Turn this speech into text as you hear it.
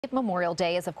Memorial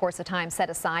Day is, of course, a time set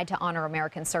aside to honor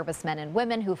American servicemen and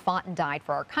women who fought and died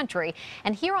for our country.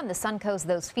 And here on the Suncoast,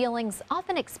 those feelings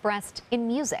often expressed in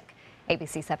music.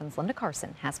 ABC 7's Linda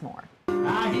Carson has more.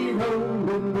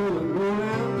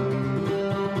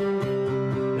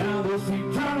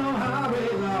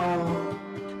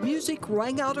 Music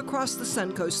rang out across the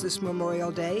Suncoast this Memorial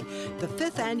Day. The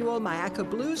 5th annual Myakka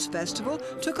Blues Festival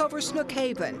took over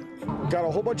Snookhaven. Got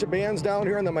a whole bunch of bands down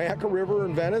here on the Myakka River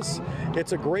in Venice.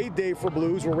 It's a great day for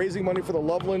blues. We're raising money for the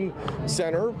Loveland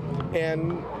Center,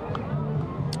 and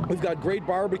we've got great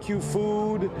barbecue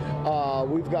food.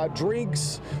 We've got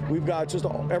drinks. We've got just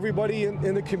everybody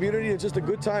in the community. It's just a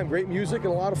good time. Great music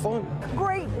and a lot of fun.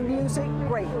 Great music,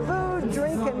 great food,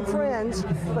 drink, and friends.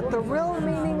 But the real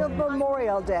meaning of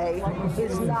Memorial Day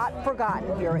is not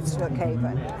forgotten here at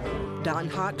Snookhaven. Don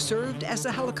Hawk served as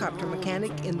a helicopter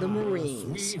mechanic in the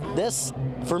Marines. This,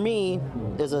 for me,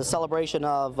 is a celebration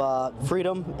of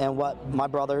freedom and what my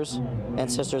brothers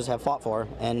and sisters have fought for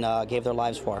and gave their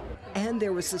lives for. And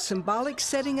there was a symbolic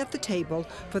setting at the table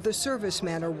for the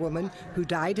serviceman or woman who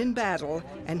died in battle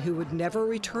and who would never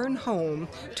return home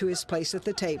to his place at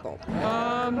the table.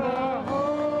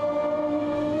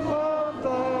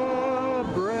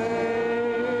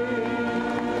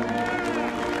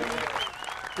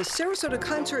 The Sarasota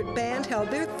Concert Band held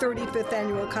their 35th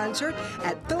annual concert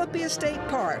at Philippi State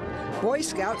Park. Boy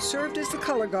Scouts served as the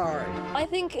color guard. I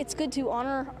think it's good to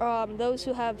honor those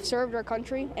who have served our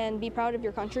country and be proud of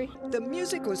your country. The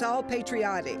music was all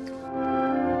patriotic.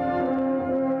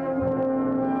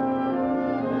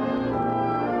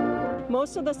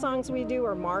 Most of the songs we do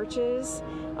are marches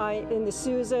in the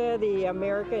Sousa, the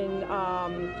American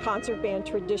concert band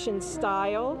tradition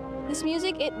style. This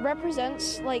music, it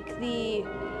represents like the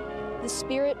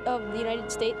spirit of the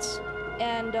United States,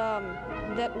 and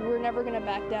that we're never going to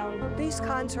back down. These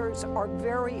concerts are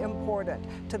very important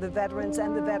to the veterans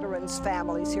and the veterans'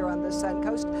 families here on the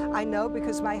Suncoast. I know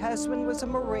because my husband was a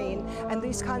Marine, and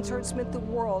these concerts meant the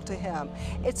world to him.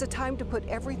 It's a time to put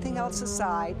everything else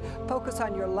aside, focus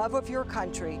on your love of your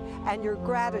country and your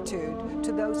gratitude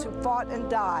to those who fought and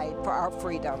died for our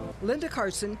freedom. Linda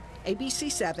Carson,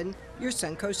 ABC 7, your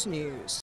Suncoast News.